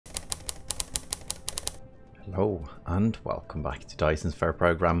Hello and welcome back to Dyson Sphere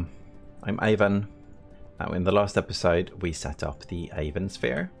Program. I'm Ivan. Now in the last episode we set up the Avon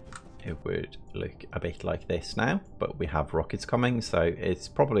Sphere. It would look a bit like this now, but we have rockets coming, so it's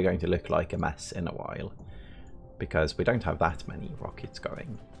probably going to look like a mess in a while because we don't have that many rockets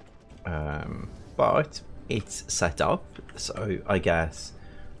going. But it's set up, so I guess,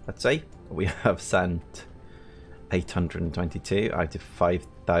 let's say we have sent 822 out of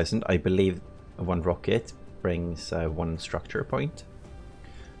 5,000. I believe one rocket brings one structure point.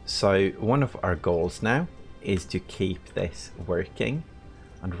 So one of our goals now is to keep this working,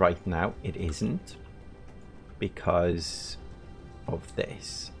 and right now it isn't because of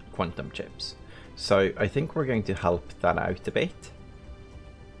this quantum chips. So I think we're going to help that out a bit.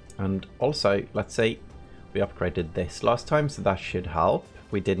 And also, let's say we upgraded this last time, so that should help.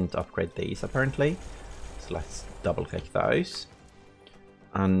 We didn't upgrade these apparently, so let's double click those.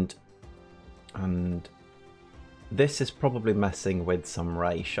 And this is probably messing with some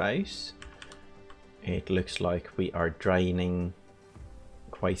ratios. It looks like we are draining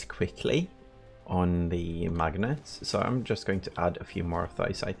quite quickly on the magnets, so I'm just going to add a few more of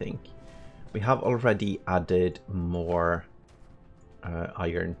those. I think we have already added more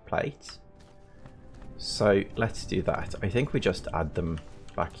iron plates, so let's do that. I think we just add them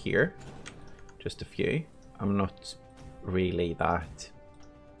back here, just a few. I'm not really that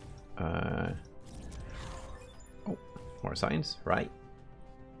more signs, right?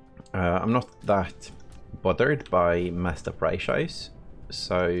 I'm not that bothered by messed up ratios,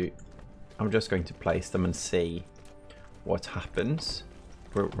 so I'm just going to place them and see what happens.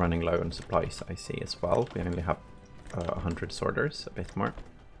 We're running low on supplies, I see as well. We only have 100 sorters, a bit more.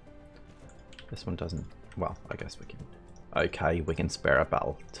 This one doesn't, well, I guess we can. Okay, we can spare a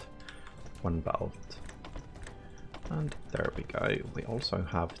belt, one belt, and there we go. We also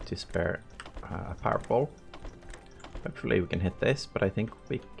have to spare a power pole. Hopefully we can hit this, but I think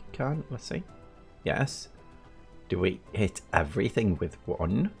we can. Let's see. Yes. Do we hit everything with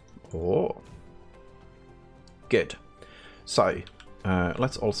one? Oh, good. So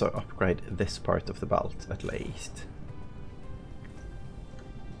let's also upgrade this part of the belt at least.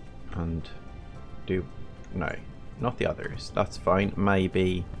 And no, not the others. That's fine.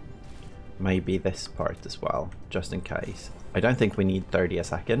 Maybe this part as well, just in case. I don't think we need 30 a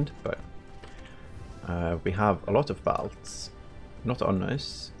second, but we have a lot of belts, not on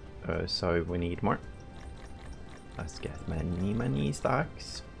us, so we need more. Let's get many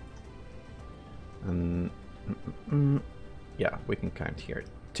stacks. Yeah, we can count here.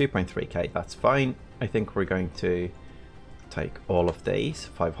 2.3k, that's fine. I think we're going to take all of these,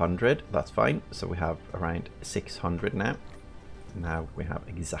 500, that's fine. So we have around 600 now. Now we have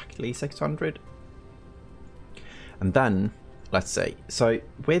exactly 600. And then, let's see, so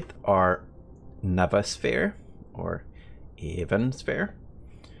with our Neva sphere or Avon sphere,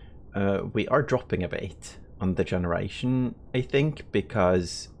 we are dropping a bit on the generation, I think,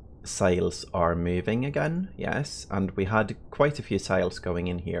 because sails are moving again. Yes, and we had quite a few sails going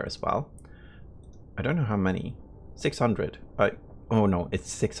in here as well. I don't know how many. 600. Oh no,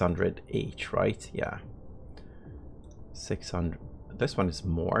 it's 600 each, right? Yeah, 600. This one is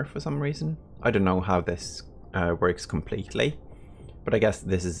more for some reason. I don't know how this works completely, but I guess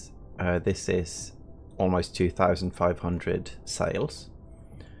this is almost 2,500 sails.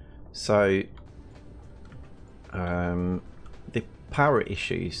 So the power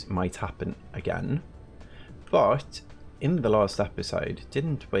issues might happen again, but in the last episode,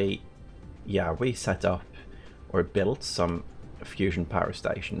 didn't we? Yeah, we set up or built some fusion power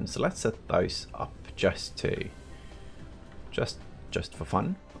stations. So let's set those up just for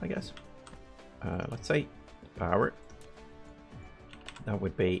fun, I guess. Let's say power. That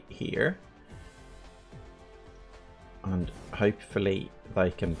would be here. And hopefully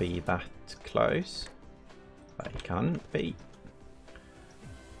they can be that close. They can be.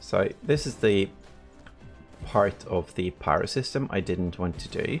 So this is the part of the power system I didn't want to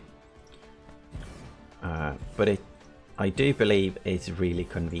do. But I do believe it's really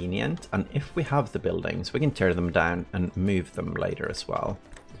convenient. And if we have the buildings, we can tear them down and move them later as well.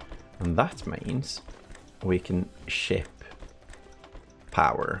 And that means we can ship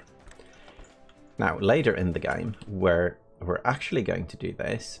power. Now, later in the game, where we're actually going to do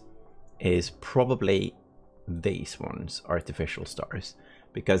this is probably these ones, artificial stars,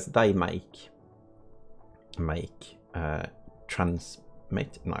 because they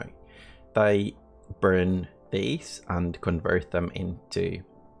they burn these and convert them into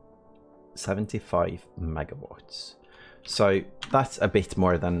 75 megawatts. So that's a bit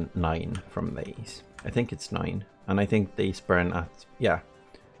more than 9 from these. I think it's 9, and I think these burn at, yeah,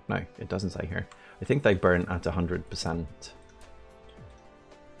 no, it doesn't say here. I think they burn at 100%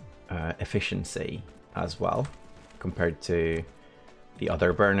 efficiency as well, compared to the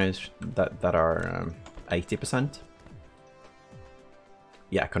other burners that are 80%.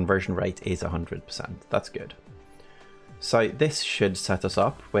 Yeah, conversion rate is 100%. That's good. So this should set us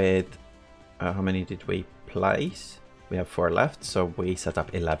up with, how many did we place? We have 4 left, so we set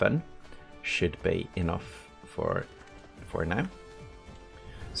up 11. Should be enough for now.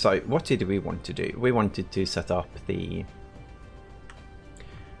 So what did we want to do? We wanted to set up the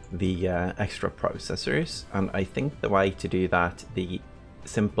extra processors, and I think the way to do that, the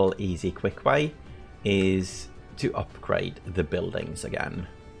simple, easy, quick way, is to upgrade the buildings again.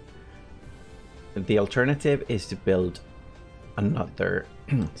 The alternative is to build another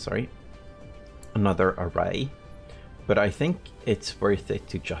another array, but I think it's worth it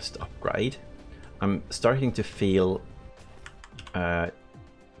to just upgrade. I'm starting to feel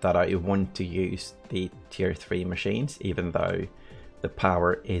that I want to use the tier 3 machines, even though the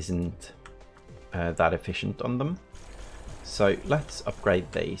power isn't that efficient on them. So let's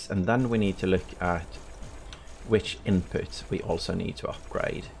upgrade these, and then we need to look at which inputs we also need to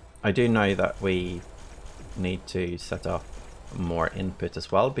upgrade. I do know that we need to set up more input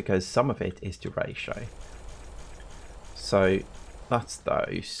as well, because some of it is to ratio. So that's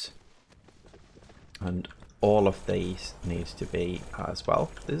those. And all of these needs to be as well.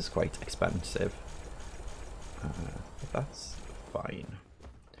 This is quite expensive, but that's fine.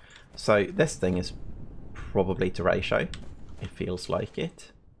 So this thing is probably to ratio. It feels like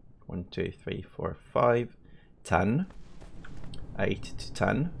it. 1, 2, 3, 4, 5, 10. 8 to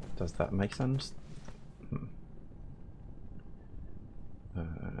 10. Does that make sense?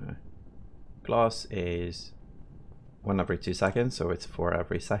 Glass is 1 every 2 seconds, so it's 4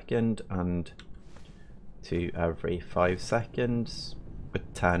 every second, and 2 every 5 seconds,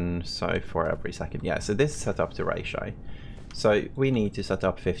 but 10, so 4 every second. Yeah, so this is set up to ratio. So we need to set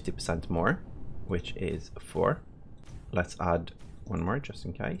up 50% more, which is 4. Let's add 1 more just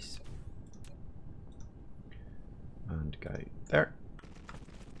in case. And go there.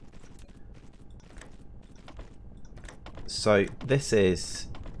 So this is,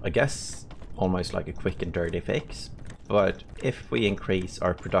 I guess, almost like a quick and dirty fix, but if we increase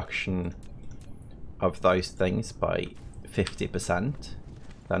our production of those things by 50%,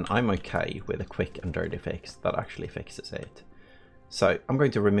 then I'm okay with a quick and dirty fix that actually fixes it. So I'm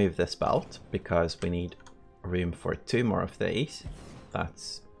going to remove this belt because we need room for 2 more of these.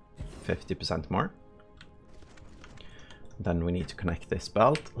 That's 50% more. Then we need to connect this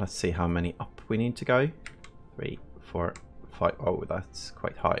belt. Let's see how many up we need to go. 3, 4, 5. Oh, that's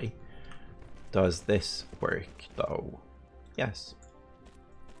quite high. Does this work though? Yes.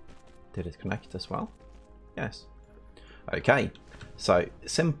 Did it connect as well? Yes. Okay, so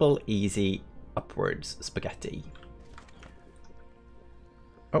simple, easy, upwards spaghetti.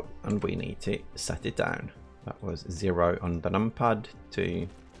 Oh, and we need to set it down. That was 0 on the numpad to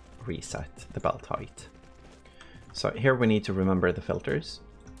reset the belt height. So here we need to remember the filters.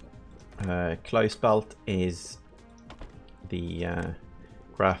 Closed belt is the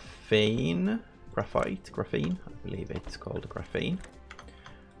graphene, I believe it's called graphene.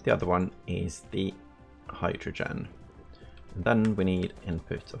 The other one is the hydrogen. And then we need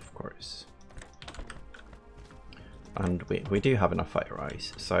input, of course. And we do have enough fire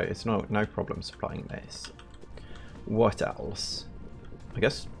ice, so it's no problem supplying this. What else? I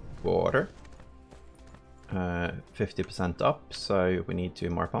guess water. 50% up, so we need 2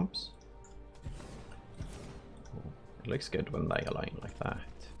 more pumps. It looks good when they align like that.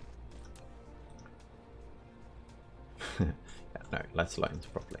 Yeah, no, let's align it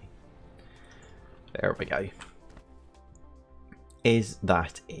properly. There we go. Is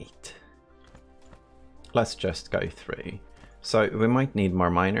that it? Let's just go through. So we might need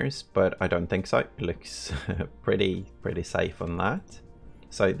more miners, but I don't think so. It looks pretty safe on that.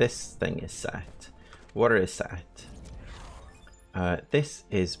 So this thing is set. Water is set. This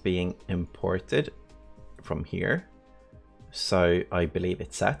is being imported from here. So I believe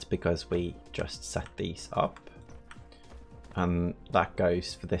it's set because we just set these up. And that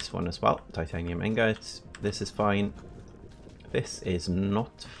goes for this one as well. Titanium ingots. This is fine. This is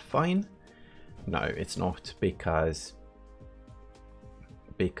not fine. No, it's not, because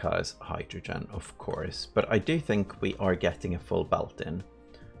hydrogen, of course. But I do think we are getting a full belt in.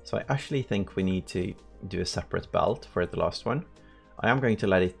 So I actually think we need to do a separate belt for the last one. I am going to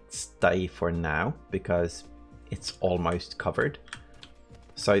let it stay for now because it's almost covered.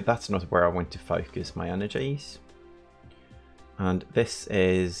 So that's not where I want to focus my energies. And this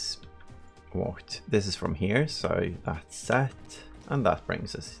is what? This is from here, so that's set. and that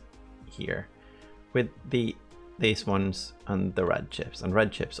brings us here with these ones and the red chips, and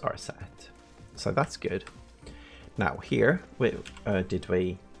red chips are set, so that's good. Now here we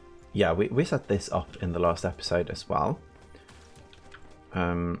set this up in the last episode as well.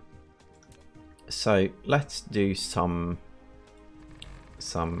 So let's do some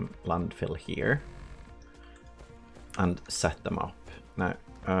landfill here and set them up. Now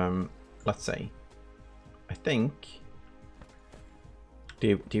let's see, I think,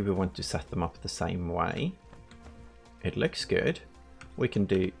 do we want to set them up the same way? It looks good. We can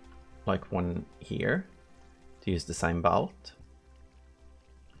do like one here to use the same belt,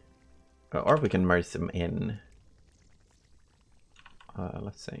 or we can merge them in.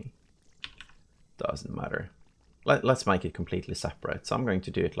 Let's see, doesn't matter. Let's make it completely separate. So I'm going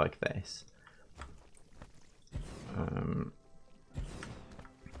to do it like this, and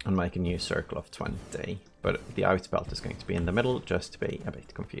make a new circle of 20, but the out belt is going to be in the middle just to be a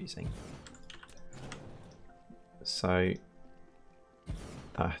bit confusing. So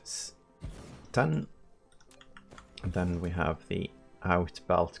that's 10, and then we have the out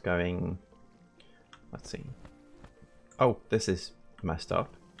belt going, let's see, oh, this is messed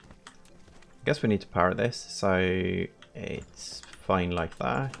up. I guess we need to power this, so it's fine like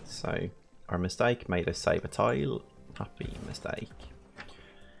that. So our mistake made us save a tile, happy mistake.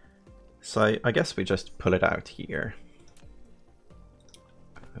 So I guess we just pull it out here.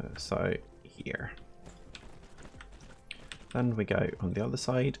 So here. Then we go on the other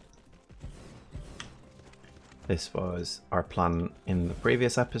side. This was our plan in the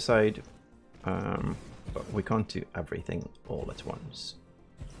previous episode, but we can't do everything all at once.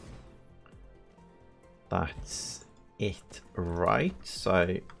 That's it, right?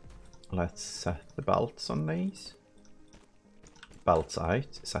 So let's set the belts on these. Belts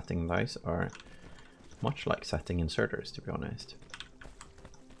out. Setting those are much like setting inserters, to be honest.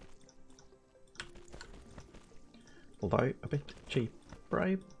 Although a bit cheaper,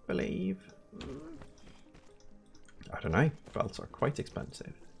 I believe. I don't know, belts are quite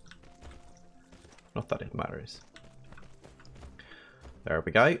expensive. Not that it matters. There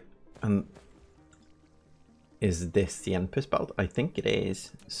we go. And is this the input belt? I think it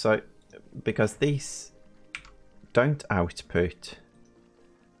is. So, because these don't output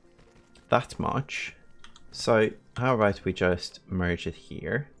that much, so how about we just merge it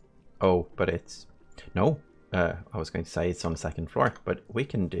here? Oh, but it's, no, I was going to say it's on the second floor, but we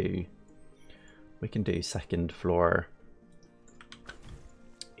can do second floor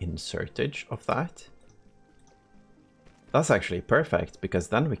insertage of that. That's actually perfect, because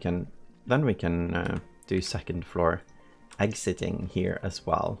then we can do second floor exiting here as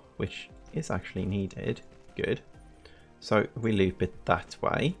well, which is actually needed. Good. So we loop it that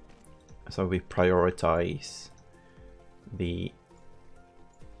way. So we prioritize the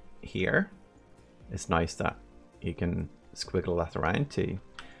here. It's nice that you can squiggle that around to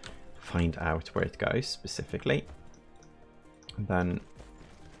find out where it goes specifically. And then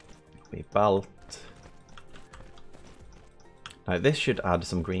we belt. Now this should add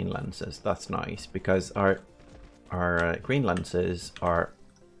some green lenses. That's nice, because our green lenses are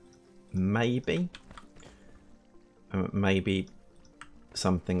maybe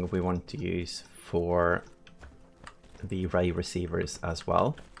something we want to use for the ray receivers as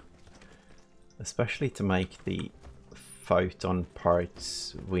well, especially to make the photon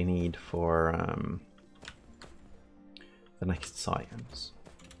parts we need for the next science.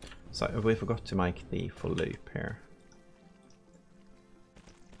 So we forgot to make the full loop here.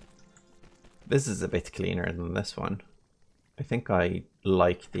 This is a bit cleaner than this one. I think I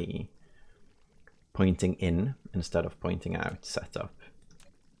like the pointing in instead of pointing out setup.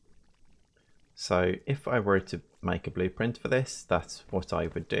 So if I were to make a blueprint for this, that's what I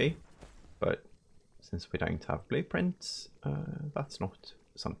would do. But since we don't have blueprints, that's not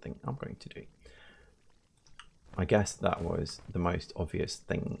something I'm going to do. I guess that was the most obvious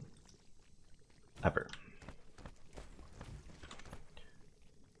thing ever.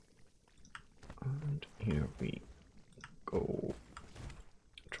 And here we go,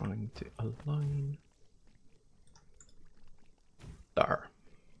 trying to align. There.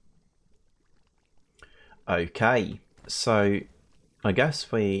 Okay, so I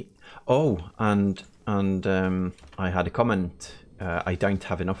guess we, oh, and I had a comment, I don't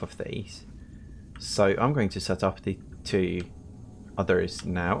have enough of these, so I'm going to set up the two others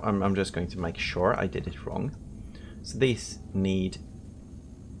now. I'm just going to make sure I did it wrong. So these need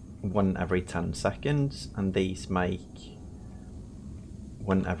one every 10 seconds, and these make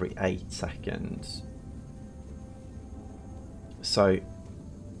one every 8 seconds. So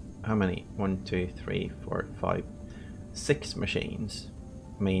how many? 1, 2, 3, 4, 5. 6 machines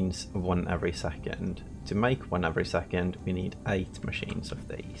means 1 every second. To make 1 every second, we need 8 machines of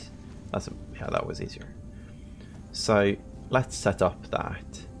these. Yeah, that was easier. So let's set up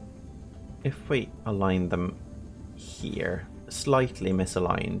that. If we align them here, slightly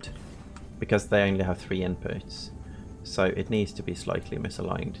misaligned, because they only have 3 inputs, so it needs to be slightly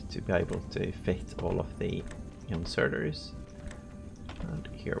misaligned to be able to fit all of the inserters. And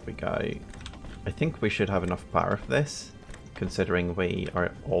here we go. I think we should have enough power for this, considering we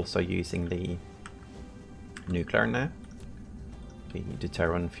are also using the nuclear now. The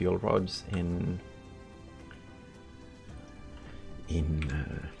deuterium fuel rods in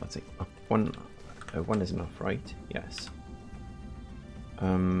let's see, one is enough, right? Yes.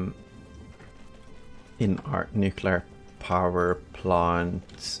 In our nuclear power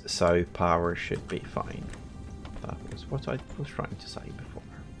plants, so power should be fine. That was what I was trying to say before.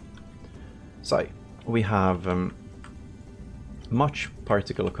 So we have much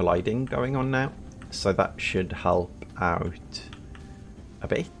particle colliding going on now, so that should help out a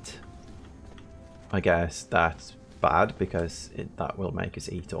bit. I guess that's bad because that will make us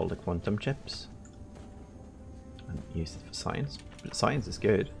eat all the quantum chips and use it for science. But science is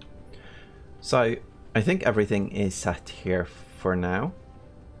good. So I think everything is set here for now.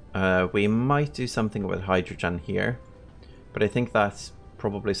 We might do something with hydrogen here, but I think that's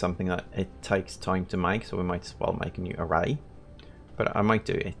probably something that it takes time to make, so we might as well make a new array. But I might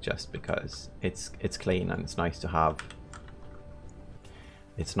do it just because it's clean and it's nice to have.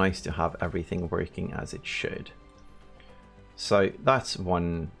 It's nice to have everything working as it should. So that's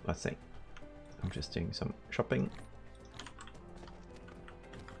one. Let's see. I'm just doing some shopping.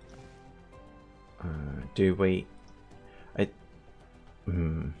 Do we?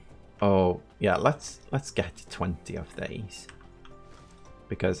 Oh yeah. Let's get 20 of these,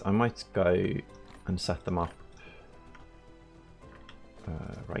 because I might go and set them up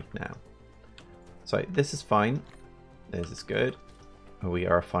right now. So this is fine. This is good. We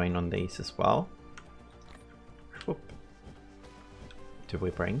are fine on these as well. Whoop. Do we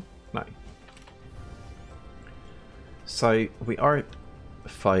bring? No. So we are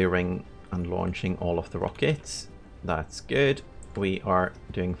firing and launching all of the rockets. That's good. We are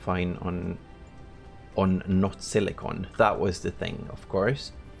doing fine on not silicon. That was the thing, of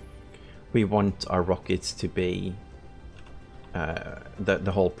course. We want our rockets to be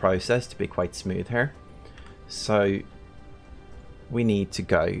the whole process to be quite smooth here. So we need to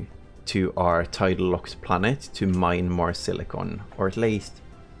go to our tidal locked planet to mine more silicon, or at least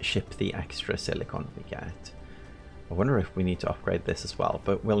ship the extra silicon we get. I wonder if we need to upgrade this as well,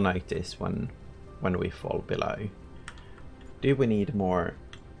 but we'll notice when we fall below. Do we need more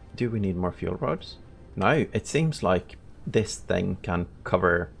fuel rods? No, it seems like this thing can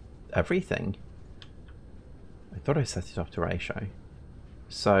cover everything. I thought I set it up to ratio.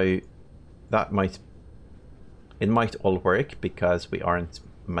 So that might all work because we aren't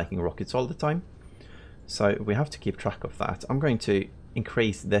making rockets all the time. So we have to keep track of that. I'm going to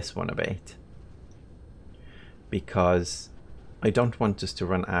increase this one a bit, because I don't want us to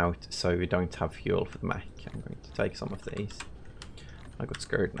run out so we don't have fuel for the mech. I'm going to take some of these. I got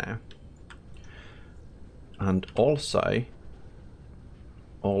scared now. And also,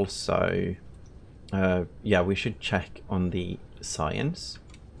 yeah, we should check on the science.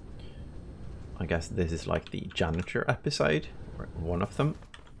 I guess this is like the janitor episode, or one of them.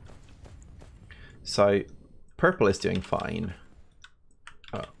 So purple is doing fine,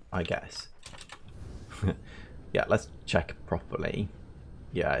 I guess. Yeah, let's check properly.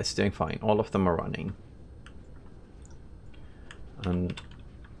 Yeah, it's doing fine. All of them are running. And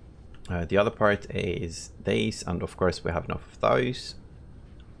the other part is these, and of course we have enough of those.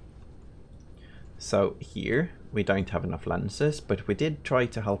 So here we don't have enough lenses, but we did try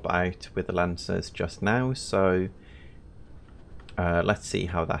to help out with the lenses just now, so let's see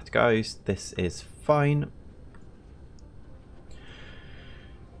how that goes. This is fine.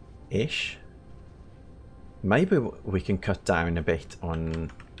 Ish. Maybe we can cut down a bit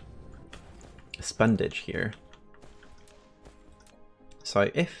on spendage here.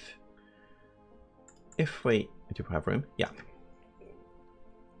 So if we do have room, yeah.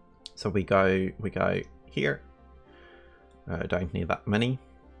 So we go here. Don't need that many.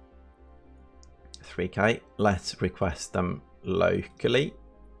 3K. Let's request them locally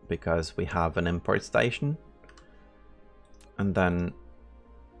because we have an import station. And then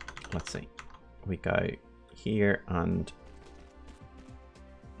let's see. We go here and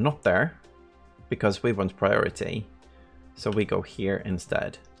not there because we want priority. So we go here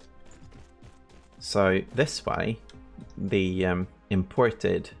instead. So this way, the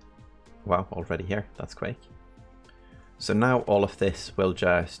imported, wow, already here, that's quick. So now all of this will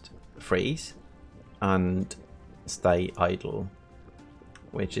just freeze and stay idle,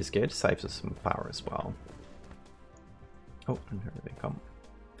 which is good. Saves us some power as well. Oh, and here they come.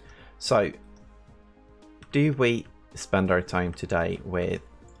 So, do we spend our time today with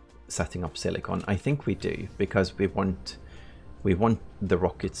setting up silicon? I think we do, because we want the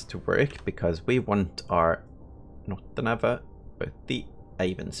rockets to work, because we want our, not the Neva, but the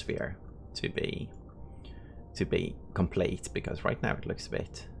Avon Sphere to be complete, because right now it looks a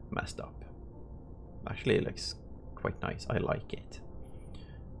bit messed up. Actually, it looks quite nice. I like it.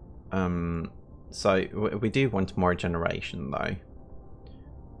 So we do want more generation though,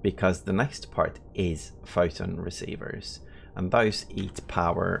 because the next part is photon receivers, and those eat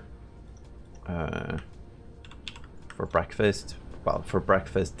power for breakfast. Well, for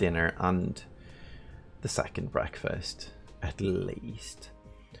breakfast, dinner, and the second breakfast at least.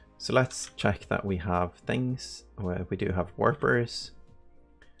 So let's check that we have things. Well, we do have warpers.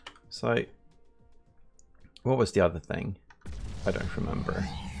 So what was the other thing? I don't remember.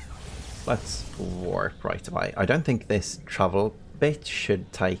 Let's warp right away. I don't think this travel bit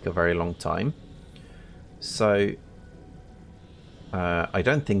should take a very long time. So I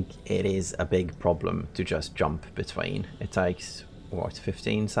don't think it is a big problem to just jump between. It takes, what,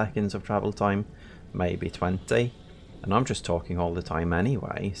 15 seconds of travel time? Maybe 20. And I'm just talking all the time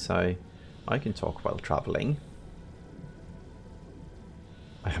anyway, so I can talk while traveling.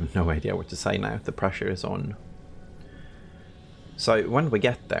 I have no idea what to say now. The pressure is on. So when we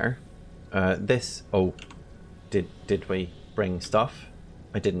get there, this... Oh, did we bring stuff?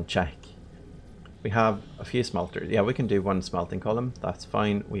 I didn't check. We have a few smelters. Yeah, we can do one smelting column. That's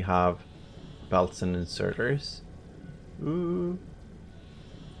fine. We have belts and inserters. Ooh.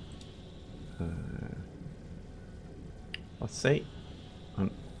 Let's see.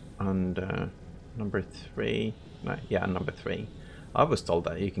 And number 3. No, yeah, number 3. I was told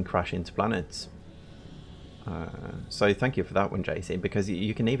that you can crash into planets. So thank you for that one, JC, because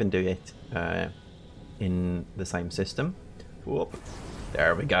you can even do it in the same system. Whoop.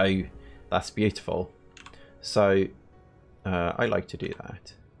 There we go. That's beautiful. So I like to do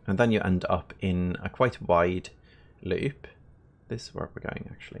that. And then you end up in a quite wide loop. This is where we're going,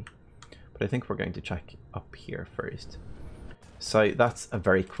 actually. But I think we're going to check up here first. So that's a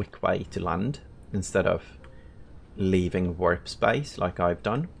very quick way to land, instead of leaving warp space like I've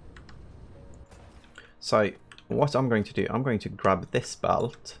done. So what I'm going to do, I'm going to grab this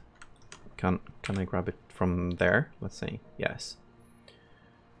belt. Can I grab it from there? Let's see. Yes.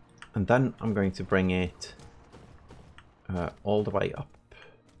 And then I'm going to bring it all the way up.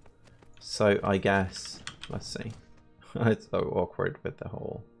 So I guess, let's see. It's so awkward with the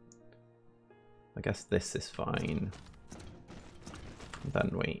whole... I guess this is fine. And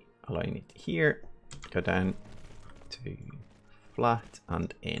then we align it here, go down to flat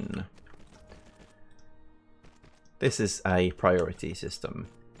and in. This is a priority system.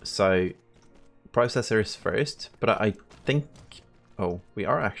 So processors first, but I think... Oh, we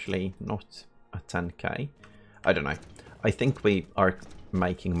are actually not at 10k. I don't know. I think we are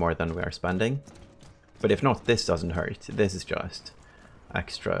making more than we are spending. But if not, this doesn't hurt. This is just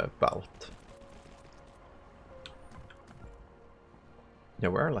extra belt. Yeah,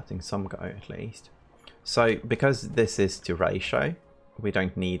 we're letting some go at least. So because this is to ratio, we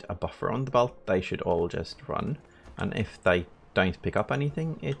don't need a buffer on the belt. They should all just run. And if they don't pick up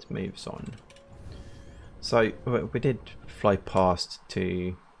anything, it moves on. So we did fly past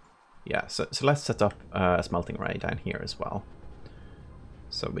to... Yeah, so let's set up a smelting array down here as well.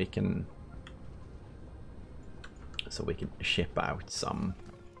 So we can ship out some.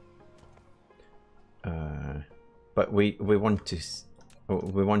 But we want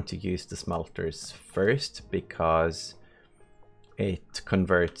to use the smelters first, because it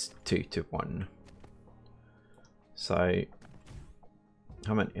converts 2 to 1. So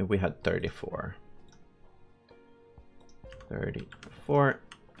how many? We had 34. 34.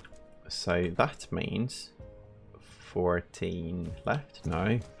 So that means 14 left.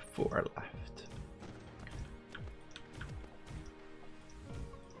 No, 4 left.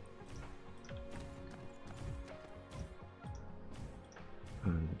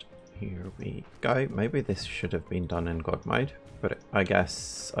 And here we go. Maybe this should have been done in God mode, but I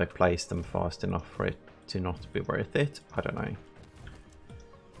guess I placed them fast enough for it to not be worth it. I don't know.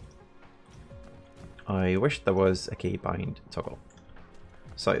 I wish there was a keybind toggle.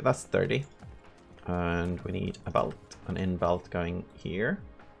 So that's 30. And we need a belt, an in belt going here.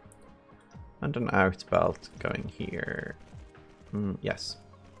 And an out belt going here. Yes,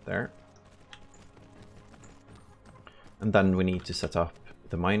 there. And then we need to set up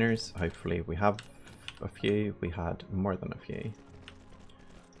the miners. Hopefully we have a few, we had more than a few.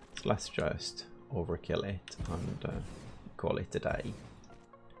 So let's just overkill it and call it a day.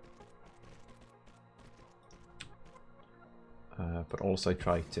 But also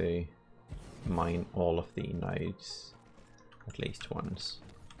try to mine all of the nodes at least once.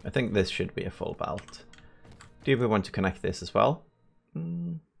 I think this should be a full belt. Do we want to connect this as well?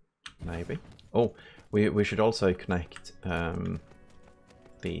 Maybe. Oh, we should also connect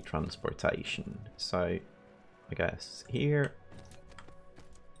the transportation. So I guess here,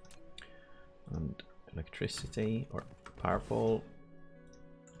 and electricity or power pole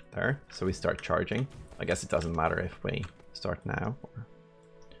there. So we start charging. I guess it doesn't matter if we start now. Or...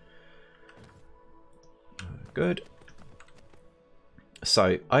 good.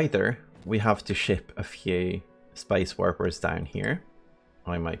 So either we have to ship a few space warpers down here.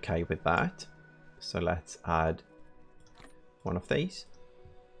 I'm okay with that. So let's add one of these.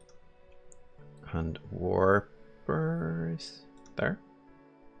 And warpers there.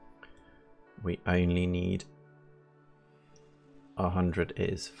 We only need 100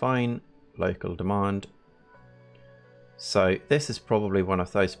 is fine. Local demand. So this is probably one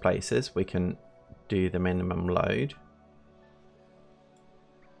of those places we can do the minimum load.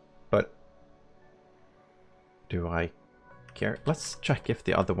 But do I care? Let's check if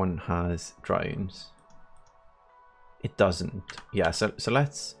the other one has drones. It doesn't. Yeah, so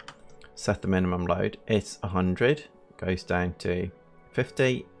let's set the minimum load. It's 100, goes down to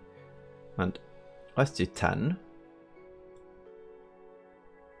 50, and let's do 10.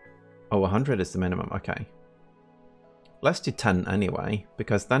 Oh, 100 is the minimum. Okay. Let's do 10 anyway,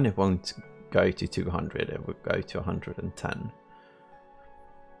 because then it won't go to 200, it would go to 110.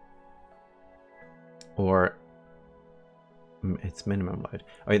 Or it's minimum load.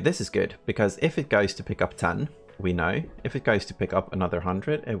 Oh, this is good, because if it goes to pick up 10, we know. If it goes to pick up another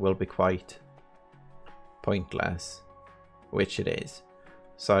 100, it will be quite pointless, which it is.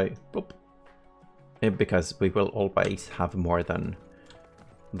 So, boop. Because we will always have more than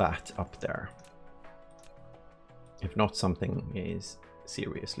that up there. If not, something is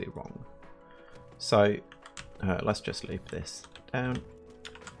seriously wrong. So let's just loop this down.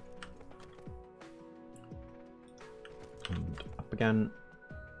 And up again.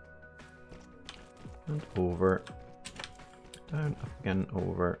 And over. Down, up again,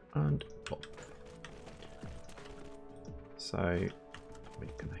 over, and up. So we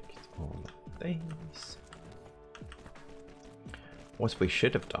connect all of these. What we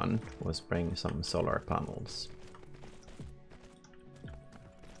should have done was bring some solar panels.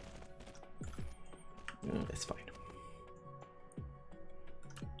 It's fine.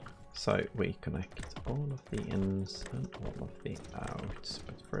 So we connect all of the ins and all of the outs,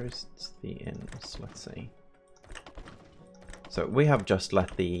 but first the ins, let's see. So we have just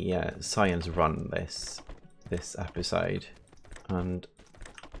let the science run this episode, and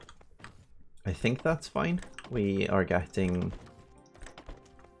I think that's fine. We are getting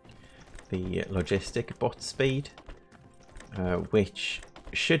the logistic bot speed, which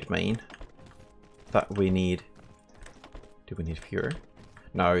should mean that we need... do we need fewer?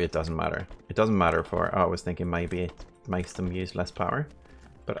 No, it doesn't matter. It doesn't matter for... oh, I was thinking maybe it makes them use less power,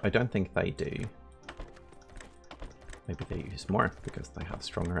 but I don't think they do. Maybe they use more because they have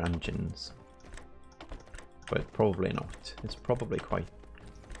stronger engines, but probably not. It's probably quite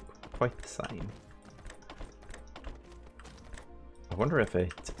the same. I wonder if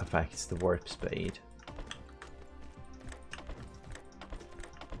it affects the warp speed.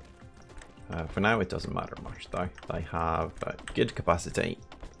 For now it doesn't matter much though. They have good capacity.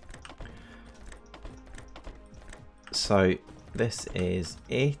 So this is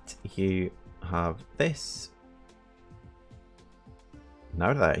it. You have this.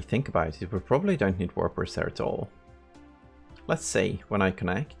 Now that I think about it, we probably don't need warpers there at all. Let's see when I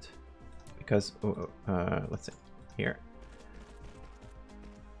connect. Because, let's see, here.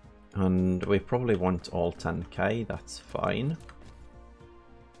 And we probably want all 10k, that's fine.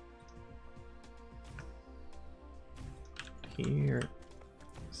 Here,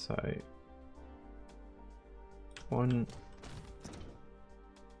 so 1.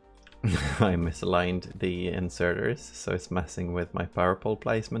 I misaligned the inserters, so it's messing with my power pole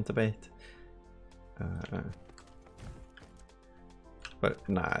placement a bit. But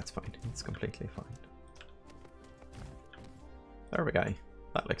nah, it's fine. It's completely fine. There we go.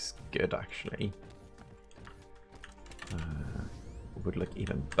 That looks good, actually. It would look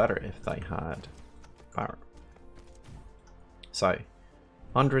even better if they had power. So,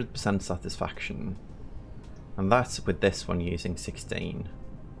 100% satisfaction. And that's with this one using 16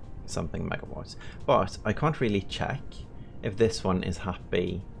 something megawatts. But I can't really check if this one is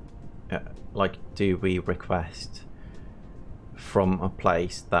happy like, do we request from a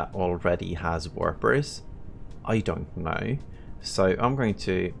place that already has warpers? I don't know. So I'm going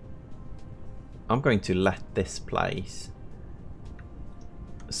to let this place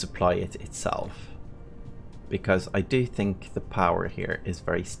supply it itself, because I do think the power here is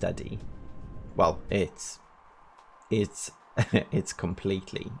very steady. Well, it's it's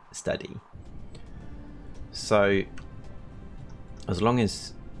completely steady. So as long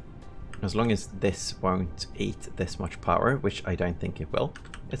as this won't eat this much power, which I don't think it will,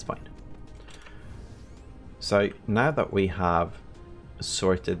 it's fine. So now that we have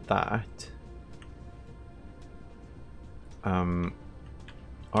sorted that,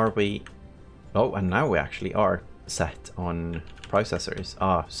 are we... Oh, and now we actually are set on processors.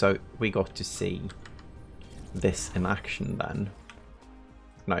 Ah, so we got to see this in action then.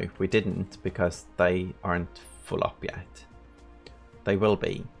 No, we didn't, because they aren't full up yet. They will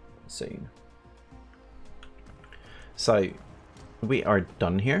be soon. So we are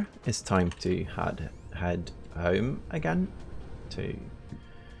done here. It's time to head home again,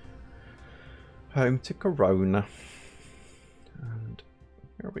 home to Corona. And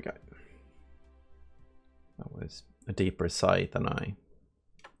here we go. That was a deeper sigh than I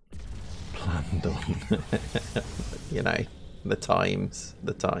planned on. You know, the times.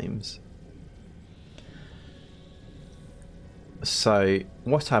 So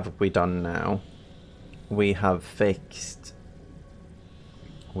what have we done now? We have fixed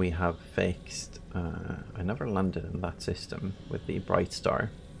I never landed in that system with the bright star.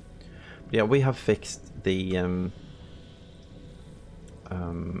 But yeah, we have fixed the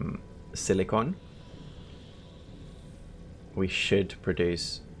silicon. We should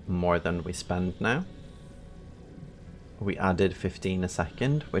produce more than we spend now. We added 15 a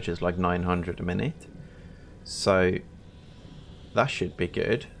second, which is like 900 a minute. So that should be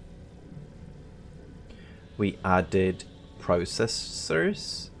good. We added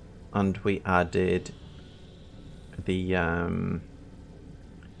processors, and we added the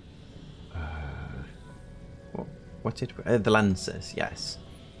the lenses, yes.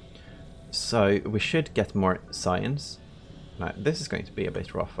 So we should get more science. Now this is going to be a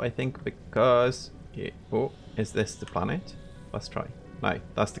bit rough, I think, because oh, is this the planet? Let's try. No,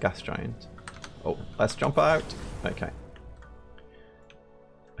 that's the gas giant. Oh, let's jump out. Okay.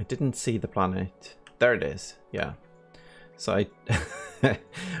 I didn't see the planet. There it is. Yeah. So I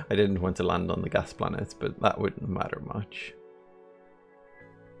I didn't want to land on the gas planet, but that wouldn't matter much.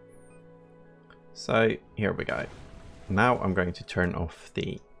 So here we go. Now I'm going to turn off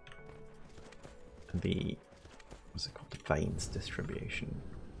the what's it called? The vanes distribution.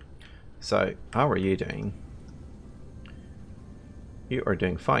 So how are you doing? You are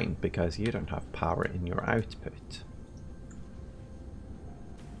doing fine because you don't have power in your output.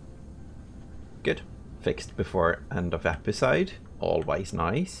 Good. Fixed before end of episode. Always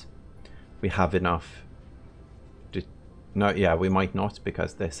nice. We have enough to... No, yeah, we might not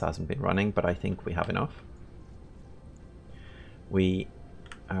because this hasn't been running, but I think we have enough. We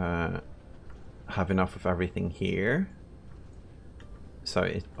have enough of everything here. So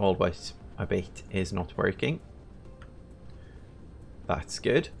it always a bit is not working. That's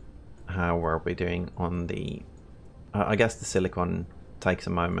good. How are we doing on the... I guess the silicon takes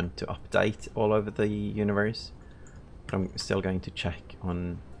a moment to update all over the universe. But I'm still going to check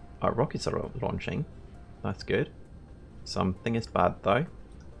on... Our rockets are launching. That's good. Something is bad though.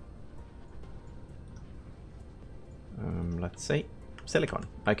 Let's see. Silicon.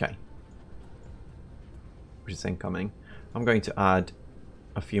 Okay. Which is incoming. I'm going to add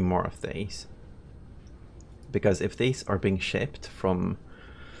a few more of these. Because if these are being shipped from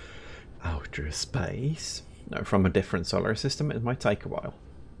outer space, no, from a different solar system, it might take a while.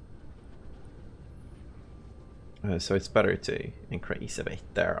 So it's better to increase a bit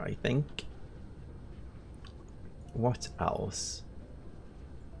there, I think. What else?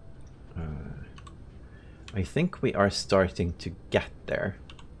 I think we are starting to get there.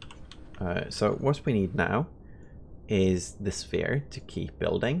 So what we need now is the sphere to keep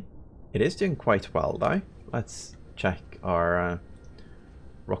building. It is doing quite well though. Let's check our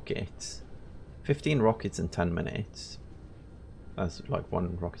rockets. 15 rockets in 10 minutes. That's like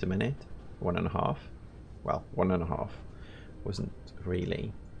 1 rocket a minute. 1.5. Well, 1.5 wasn't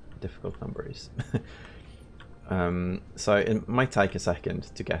really difficult numbers. So it might take a second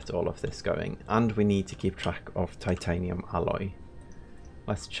to get all of this going, and we need to keep track of titanium alloy.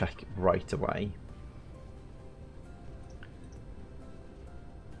 Let's check right away.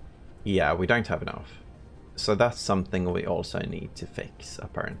 Yeah, we don't have enough. So that's something we also need to fix,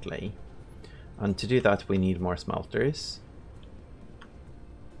 apparently. And to do that, we need more smelters.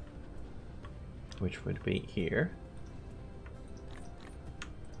 which would be here.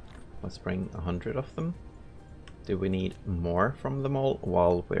 Let's bring 100 of them. Do we need more from them all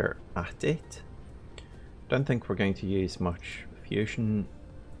while we're at it? Don't think we're going to use much fusion.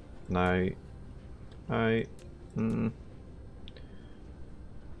 No. No.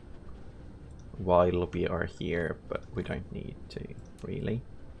 While we are here, but we don't need to really.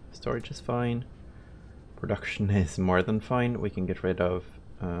 Storage is fine. Production is more than fine. We can get rid of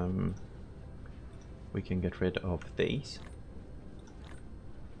these.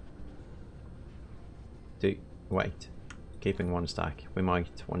 Wait, keeping one stack. We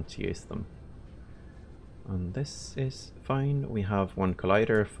might want to use them. And this is fine. We have one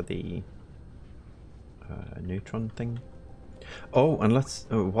collider for the neutron thing. Oh, and let's,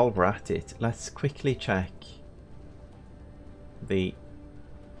 while we're at it, let's quickly check the...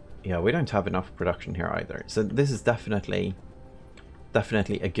 Yeah, we don't have enough production here either. So this is definitely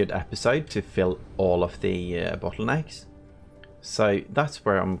a good episode to fill all of the bottlenecks. So that's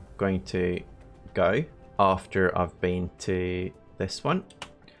where I'm going to go after I've been to this one.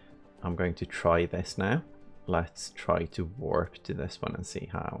 I'm going to try this now. Let's try to warp to this one and see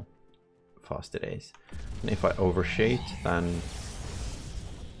how fast it is. And if I overshoot, then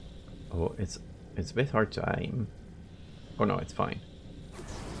oh, it's a bit hard to aim. Oh no, it's fine.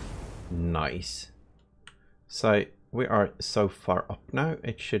 Nice. So we are so far up now,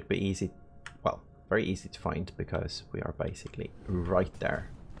 it should be easy, well, very easy to find, because we are basically right there,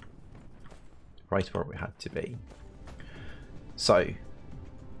 right where we had to be. So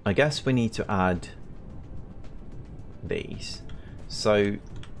I guess we need to add these. So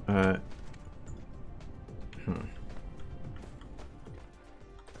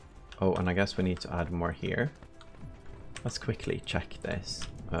oh, and I guess we need to add more here. Let's quickly check this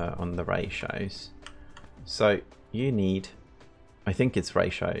on the ratios. So you need, I think it's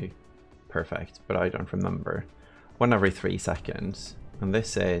ratio perfect, but I don't remember. 1 every 3 seconds, and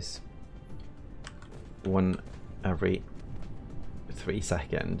this is 1 every 3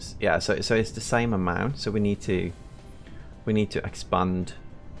 seconds. Yeah, so it's the same amount. So we need to expand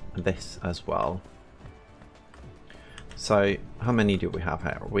this as well. So how many do we have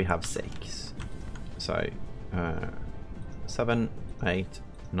here? We have 6. So 7, 8,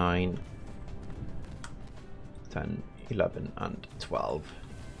 9, 10, 11, and 12.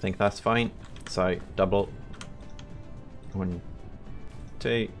 I think that's fine. So double. 1,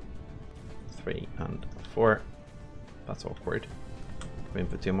 2, 3, and 4. That's awkward. Wait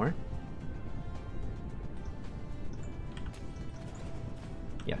for 2 more.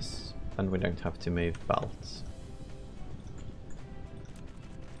 Yes, and we don't have to move belts.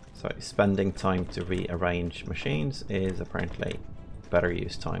 So spending time to rearrange machines is apparently better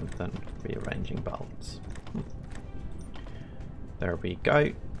use time than rearranging belts. There we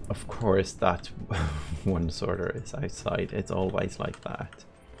go. Of course that one sorter is outside. It's always like that.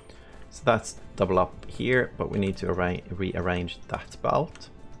 So that's double up here, but we need to rearrange that belt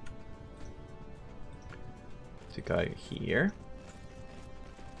to go here.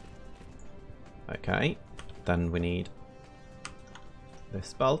 Okay, then we need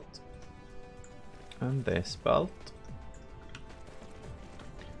this belt and this belt.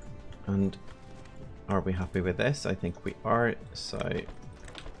 And are we happy with this? I think we are. So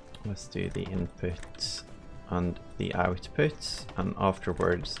let's do the inputs and the outputs, and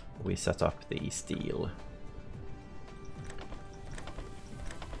afterwards we set up the steel.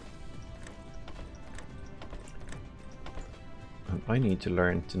 And I need to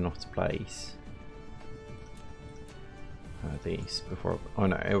learn to not place these before. Oh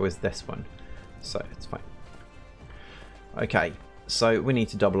no, it was this one, so it's fine. Okay, so we need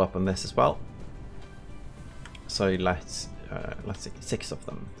to double up on this as well. So let's see, 6 of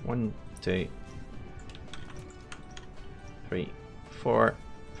them. 1, 2, 3, 4,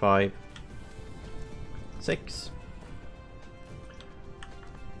 5, 6.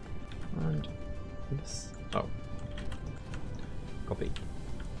 And this, oh, copy.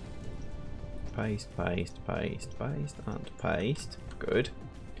 Paste, paste, paste, paste, and paste. Good.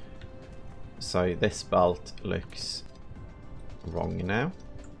 So this belt looks wrong now.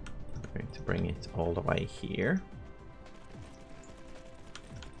 I'm going to bring it all the way here.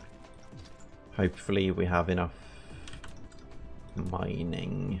 Hopefully we have enough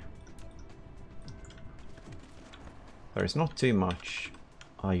mining. There's not too much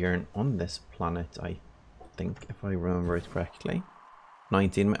iron on this planet, I think, if I remember it correctly.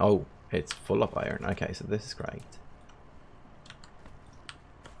 19, oh, it's full of iron. Okay, so this is great.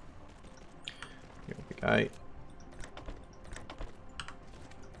 Here we go.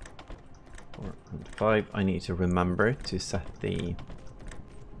 4 and 5. I need to remember to set the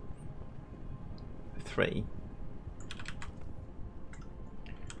 3.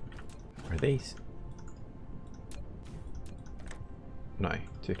 Are these? No,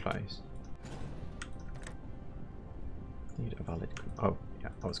 too close. Need a valid. Oh, yeah,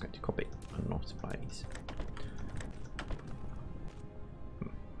 I was going to copy and not place.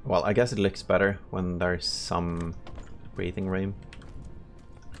 Well, I guess it looks better when there's some breathing room.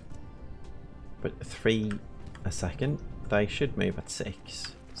 But 3 a second, they should move at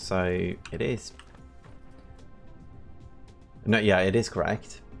 6. So it is. No, yeah, it is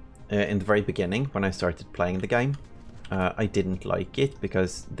correct. In the very beginning, when I started playing the game, I didn't like it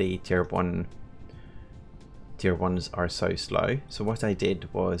because the tier 1s are so slow. So what I did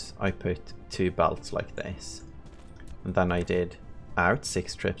was I put 2 belts like this, and then I did out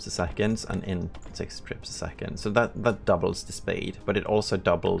 6 trips a second and in 6 trips a second. So that doubles the speed, but it also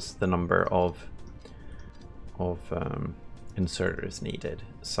doubles the number of inserters needed.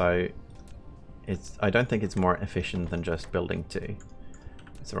 So I don't think it's more efficient than just building 2.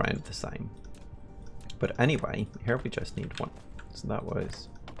 It's around the same. But anyway, here we just need 1. So that was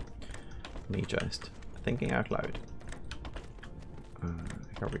me just thinking out loud.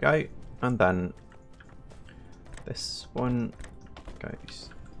 Here we go. And then this one goes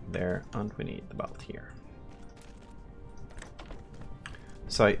there, and we need the belt here.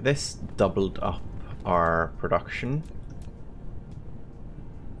 So this doubled up our production.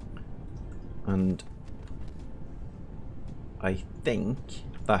 And I think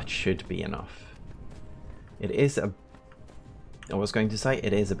that should be enough. It is I was going to say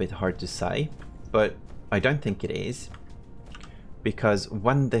it is a bit hard to say, but I don't think it is, because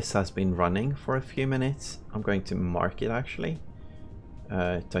when this has been running for a few minutes, I'm going to mark it actually.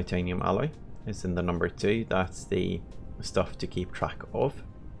 Titanium alloy is in the number 2. That's the stuff to keep track of.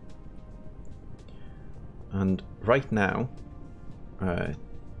 And right now, I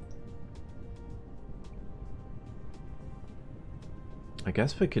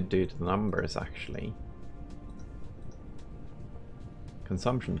guess we could do the numbers actually.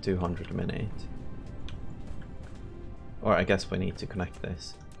 Consumption 200 a minute. Or I guess we need to connect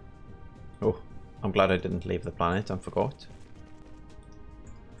this. Oh, I'm glad I didn't leave the planet and forgot.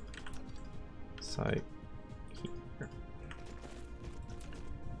 So here.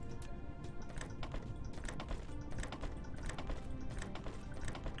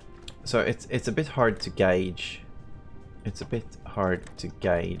 So it's a bit hard to gauge. It's a bit hard to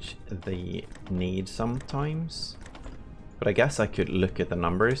gauge the need sometimes. But I guess I could look at the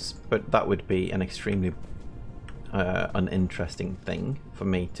numbers, but that would be an extremely uninteresting thing for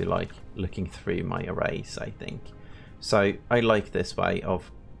me to like looking through my arrays, I think. So I like this way of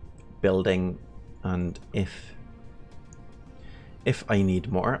building, and if I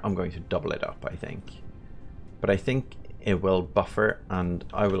need more, I'm going to double it up, I think. But I think it will buffer, and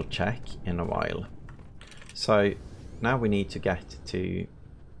I will check in a while. So now we need to get to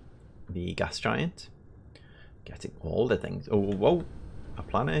the gas giant. Getting all the things. Oh, whoa, a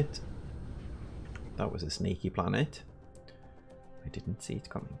planet. That was a sneaky planet. I didn't see it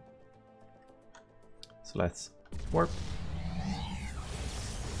coming. So let's warp.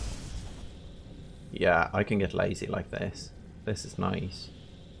 Yeah, I can get lazy like this. This is nice.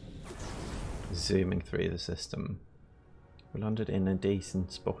 Zooming through the system. We landed in a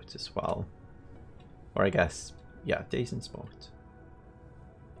decent spot as well. Or I guess, yeah, decent spot.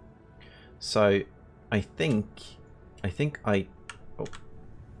 So I think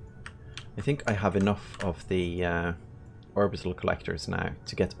I have enough of the orbital collectors now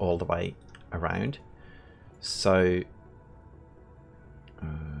to get all the way around. So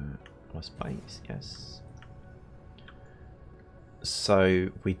lost place, yes. So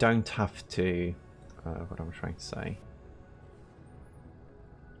we don't have to what I'm trying to say.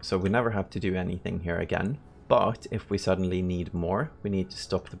 So we never have to do anything here again. But if we suddenly need more, we need to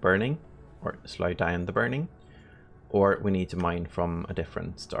stop the burning or slow down the burning, or we need to mine from a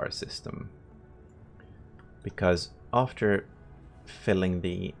different star system. Because after filling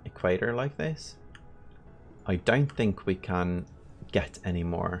the equator like this, I don't think we can get any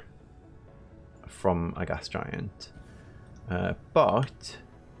more from a gas giant. But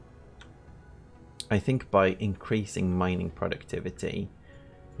I think by increasing mining productivity,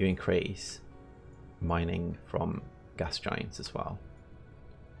 you increase mining from gas giants as well.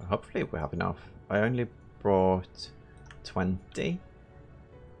 Hopefully we have enough. I only brought 20.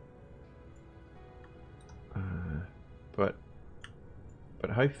 But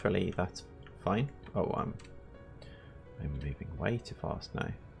hopefully that's fine. Oh, I'm moving way too fast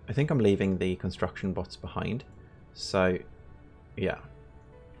now. I think I'm leaving the construction bots behind. So yeah.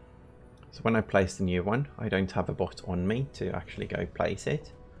 So when I place the new one, I don't have a bot on me to actually go place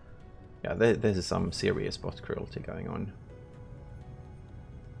it. Yeah, this is some serious bot cruelty going on.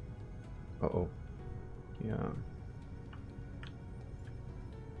 Uh-oh. Yeah.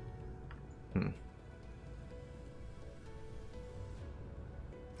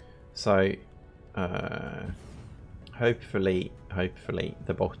 So, hopefully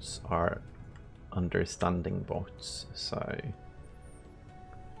the bots are understanding bots, so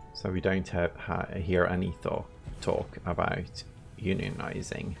we don't hear any talk about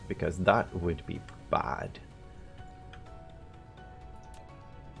unionizing, because that would be bad.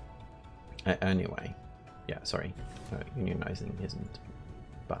 Anyway, yeah, sorry, unionizing isn't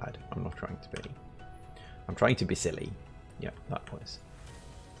bad. I'm not trying to be. I'm trying to be silly. Yeah, that was.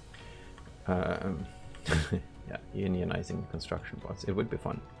 Yeah, unionizing construction bots. It would be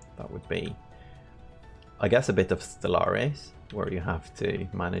fun. That would be, I guess, a bit of Stellaris, where you have to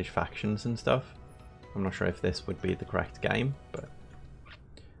manage factions and stuff. I'm not sure if this would be the correct game, but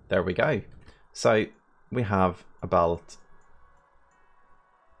there we go. So we have a belt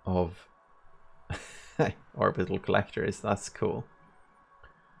of orbital collectors. That's cool.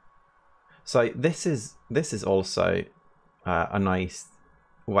 So this is also a nice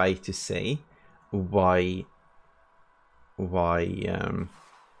way to see why what am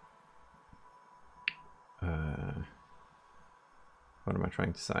I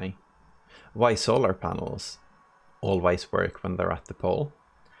trying to say? Why solar panels always work when they're at the pole.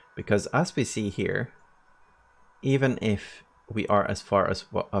 Because as we see here, even if we are as far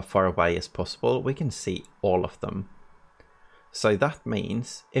away as possible, we can see all of them. So that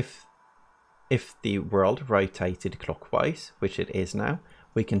means if the world rotated clockwise, which it is now,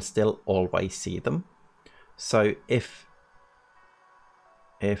 we can still always see them. So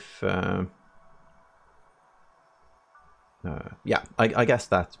yeah, I guess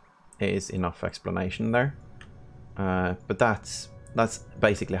that is enough explanation there. But that's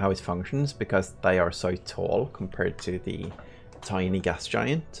basically how it functions, because they are so tall compared to the tiny gas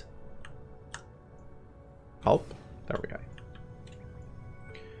giant. Help. There we go.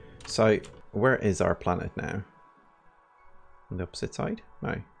 So where is our planet now? On the opposite side?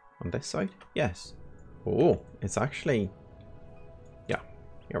 No. On this side? Yes. Oh, it's actually... Yeah,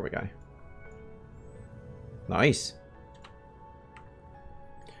 here we go. Nice.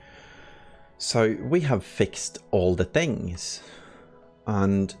 So we have fixed all the things.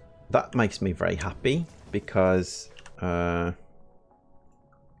 And that makes me very happy, because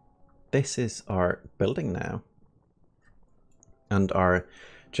this is our building now. And our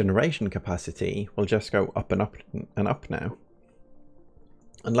generation capacity will just go up and up and up now.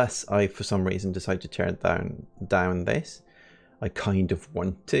 Unless I, for some reason, decide to tear down this. I kind of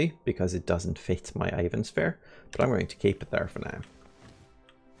want to, because it doesn't fit my Avon Sphere, but I'm going to keep it there for now.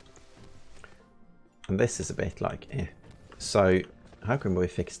 And this is a bit like, eh. So, how can we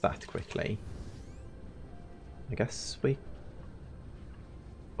fix that quickly? I guess we...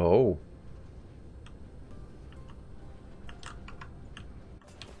 Oh.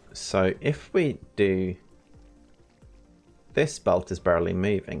 So, if we do... This belt is barely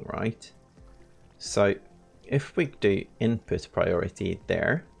moving, right? So, if we do input priority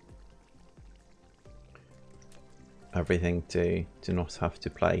there, everything to not have to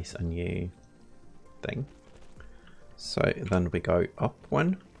place a new thing. So then we go up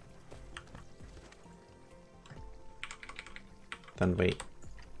one. Then we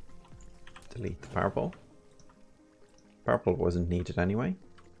delete the purple. Purple wasn't needed anyway.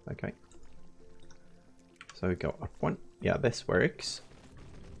 Okay. So we go up one. Yeah, this works.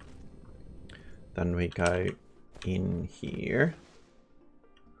 Then we go in here.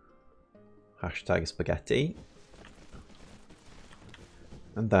 Hashtag spaghetti.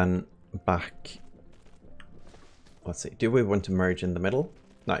 And then back. Let's see. Do we want to merge in the middle?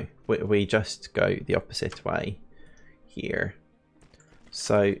 No. We just go the opposite way here.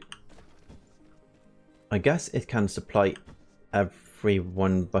 So I guess it can supply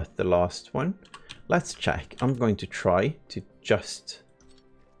everyone but the last one. Let's check. I'm going to try to just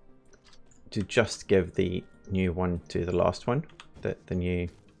give the new one to the last one, the new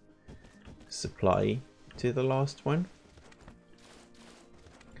supply to the last one,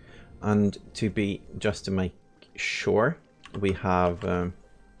 and just to make sure, we have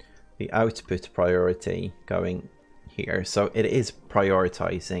the output priority going here, so it is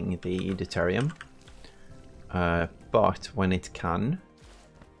prioritizing the deuterium, but when it can,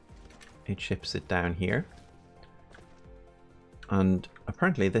 it ships it down here. And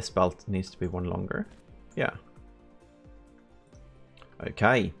apparently this belt needs to be one longer. Yeah.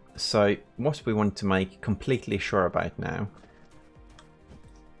 Okay, so what we want to make completely sure about now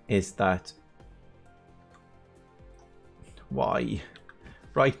is that... Why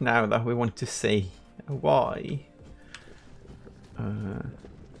right now that we want to see. Why?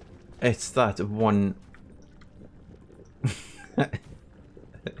 It's that one...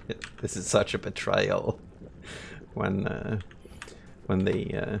 This is such a betrayal when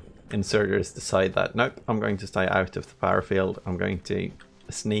the inserters decide that, nope, I'm going to stay out of the power field. I'm going to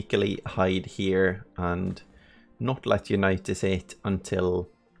sneakily hide here and not let you notice it until...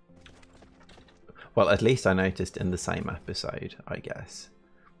 Well, at least I noticed in the same episode, I guess.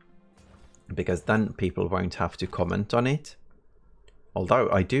 Because then people won't have to comment on it. Although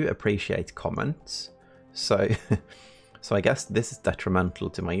I do appreciate comments. So, so I guess this is detrimental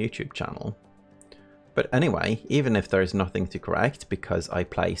to my YouTube channel. But anyway, even if there is nothing to correct, because I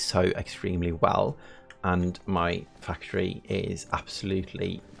play so extremely well and my factory is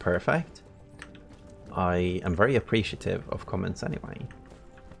absolutely perfect, I am very appreciative of comments anyway.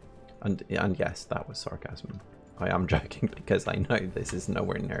 And yes, that was sarcasm. I am joking because I know this is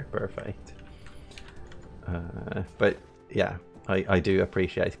nowhere near perfect. But yeah, I do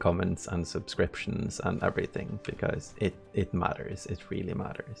appreciate comments and subscriptions and everything because it matters. It really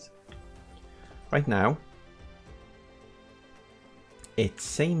matters. Right now, it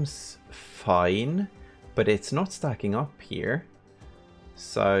seems fine, but it's not stacking up here.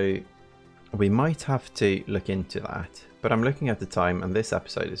 So we might have to look into that. But I'm looking at the time, and this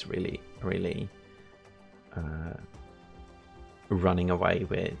episode is really, really running away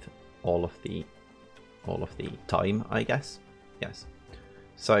with all of the time, I guess. Yes.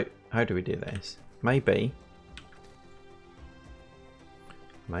 So how do we do this? Maybe.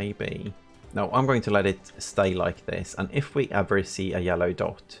 No, I'm going to let it stay like this. And if we ever see a yellow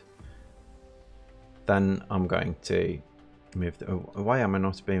dot, then I'm going to move the... Oh, why am I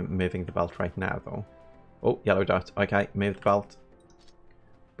not moving the belt right now, though? Oh, yellow dot. Okay, move the belt.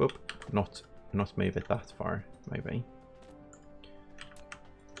 Boop. Not move it that far, maybe.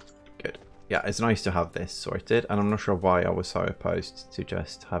 Good. Yeah, it's nice to have this sorted, and I'm not sure why I was so opposed to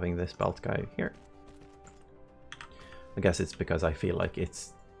just having this belt go here. I guess it's because I feel like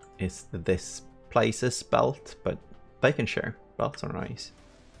it's this place's belt, but they can share. Belts are nice.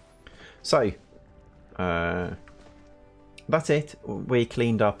 So, that's it. We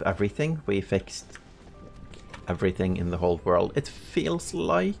cleaned up everything. We fixed everything in the whole world, it feels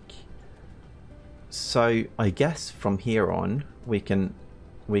like. So I guess from here on we can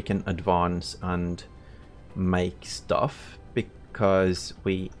advance and make stuff, because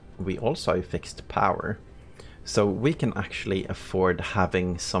we also fixed power. So we can actually afford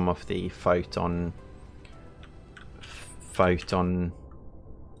having some of the photon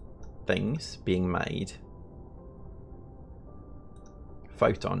things being made.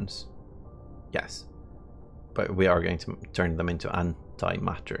 Photons. Yes. But we are going to turn them into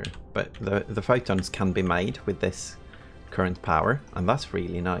antimatter. But the photons can be made with this current power, and that's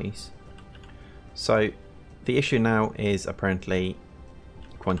really nice. So the issue now is apparently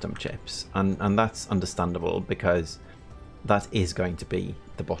quantum chips, and that's understandable because that is going to be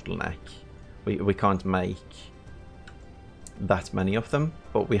the bottleneck. We can't make that many of them,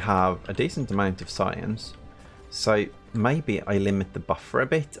 but we have a decent amount of science. So maybe I limit the buffer a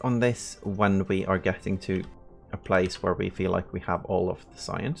bit on this when we are getting to a place where we feel like we have all of the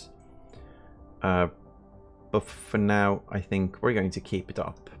science. But for now, I think we're going to keep it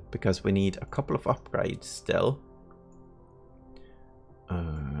up because we need a couple of upgrades still.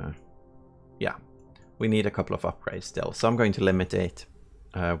 Yeah, we need a couple of upgrades still. So I'm going to limit it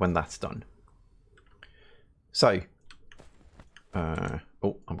when that's done. So, oh,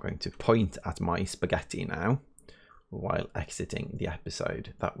 I'm going to point at my spaghetti now while exiting the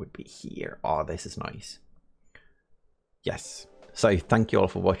episode. That would be here. Oh, this is nice. Yes. So thank you all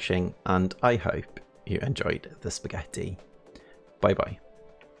for watching, and I hope you enjoyed the spaghetti. Bye bye.